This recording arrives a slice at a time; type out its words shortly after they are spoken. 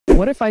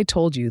What if I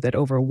told you that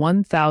over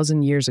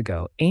 1,000 years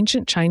ago,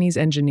 ancient Chinese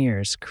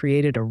engineers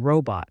created a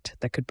robot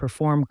that could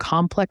perform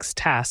complex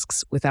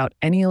tasks without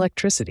any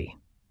electricity?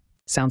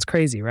 Sounds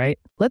crazy, right?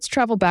 Let's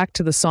travel back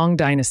to the Song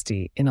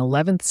Dynasty in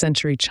 11th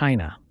century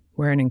China,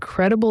 where an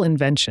incredible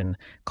invention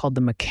called the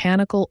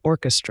mechanical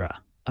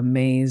orchestra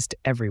amazed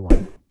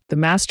everyone. The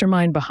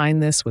mastermind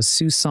behind this was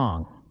Su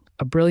Song,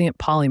 a brilliant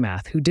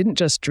polymath who didn't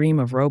just dream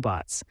of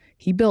robots,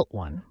 he built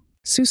one.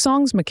 Su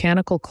Song's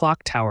mechanical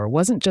clock tower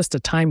wasn't just a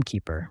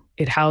timekeeper,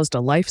 it housed a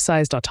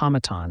life-sized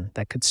automaton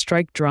that could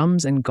strike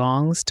drums and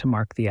gongs to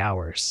mark the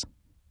hours.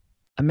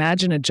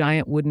 Imagine a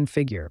giant wooden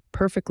figure,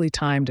 perfectly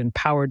timed and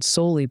powered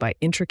solely by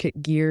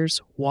intricate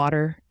gears,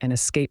 water, and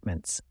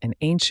escapements, an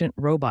ancient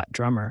robot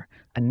drummer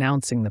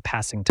announcing the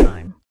passing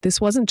time.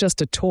 This wasn't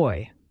just a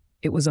toy,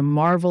 it was a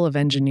marvel of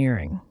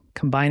engineering,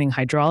 combining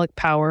hydraulic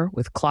power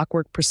with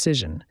clockwork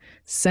precision,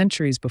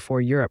 centuries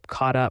before Europe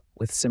caught up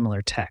with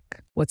similar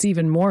tech. What's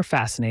even more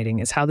fascinating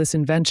is how this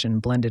invention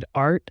blended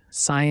art,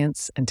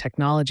 science, and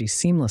technology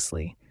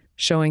seamlessly,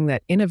 showing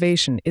that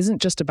innovation isn't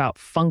just about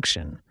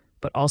function,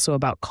 but also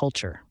about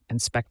culture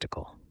and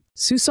spectacle.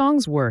 Su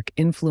Song's work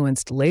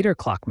influenced later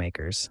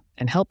clockmakers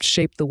and helped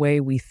shape the way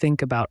we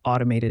think about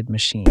automated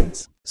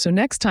machines. So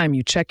next time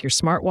you check your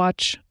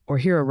smartwatch or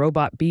hear a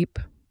robot beep,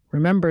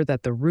 remember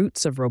that the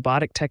roots of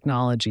robotic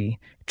technology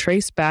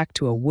trace back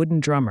to a wooden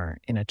drummer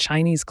in a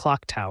Chinese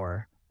clock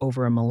tower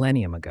over a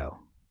millennium ago.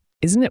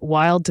 Isn't it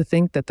wild to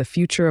think that the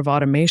future of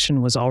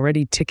automation was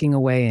already ticking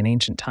away in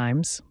ancient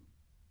times?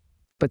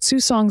 But Su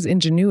Song's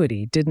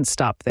ingenuity didn't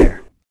stop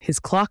there. His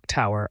clock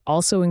tower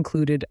also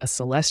included a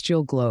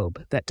celestial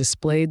globe that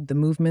displayed the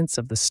movements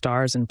of the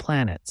stars and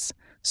planets,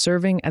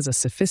 serving as a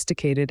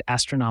sophisticated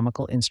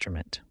astronomical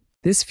instrument.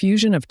 This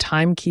fusion of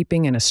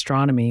timekeeping and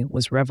astronomy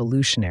was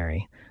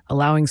revolutionary,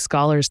 allowing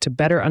scholars to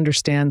better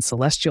understand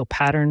celestial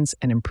patterns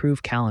and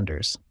improve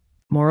calendars.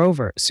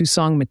 Moreover, Su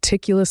Song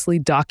meticulously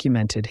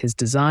documented his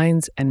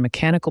designs and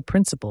mechanical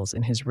principles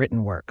in his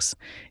written works,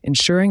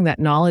 ensuring that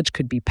knowledge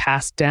could be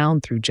passed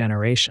down through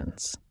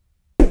generations.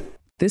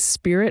 This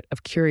spirit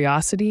of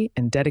curiosity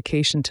and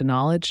dedication to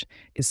knowledge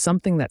is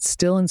something that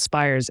still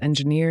inspires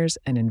engineers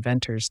and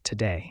inventors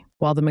today.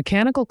 While the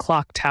mechanical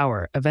clock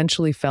tower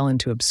eventually fell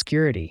into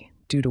obscurity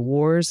due to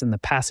wars and the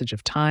passage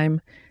of time,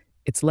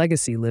 its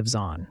legacy lives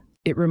on.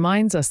 It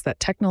reminds us that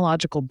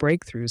technological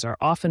breakthroughs are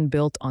often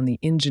built on the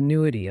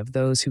ingenuity of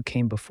those who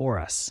came before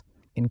us,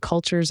 in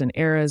cultures and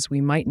eras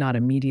we might not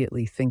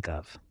immediately think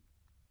of.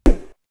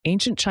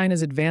 Ancient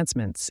China's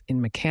advancements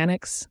in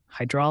mechanics,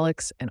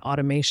 hydraulics, and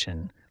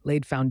automation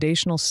laid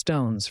foundational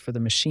stones for the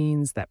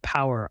machines that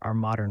power our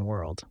modern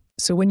world.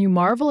 So when you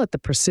marvel at the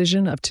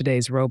precision of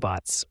today's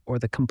robots or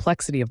the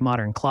complexity of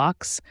modern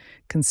clocks,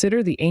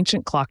 consider the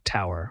ancient clock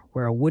tower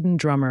where a wooden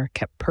drummer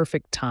kept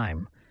perfect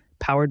time,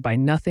 powered by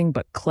nothing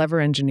but clever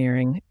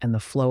engineering and the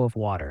flow of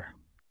water.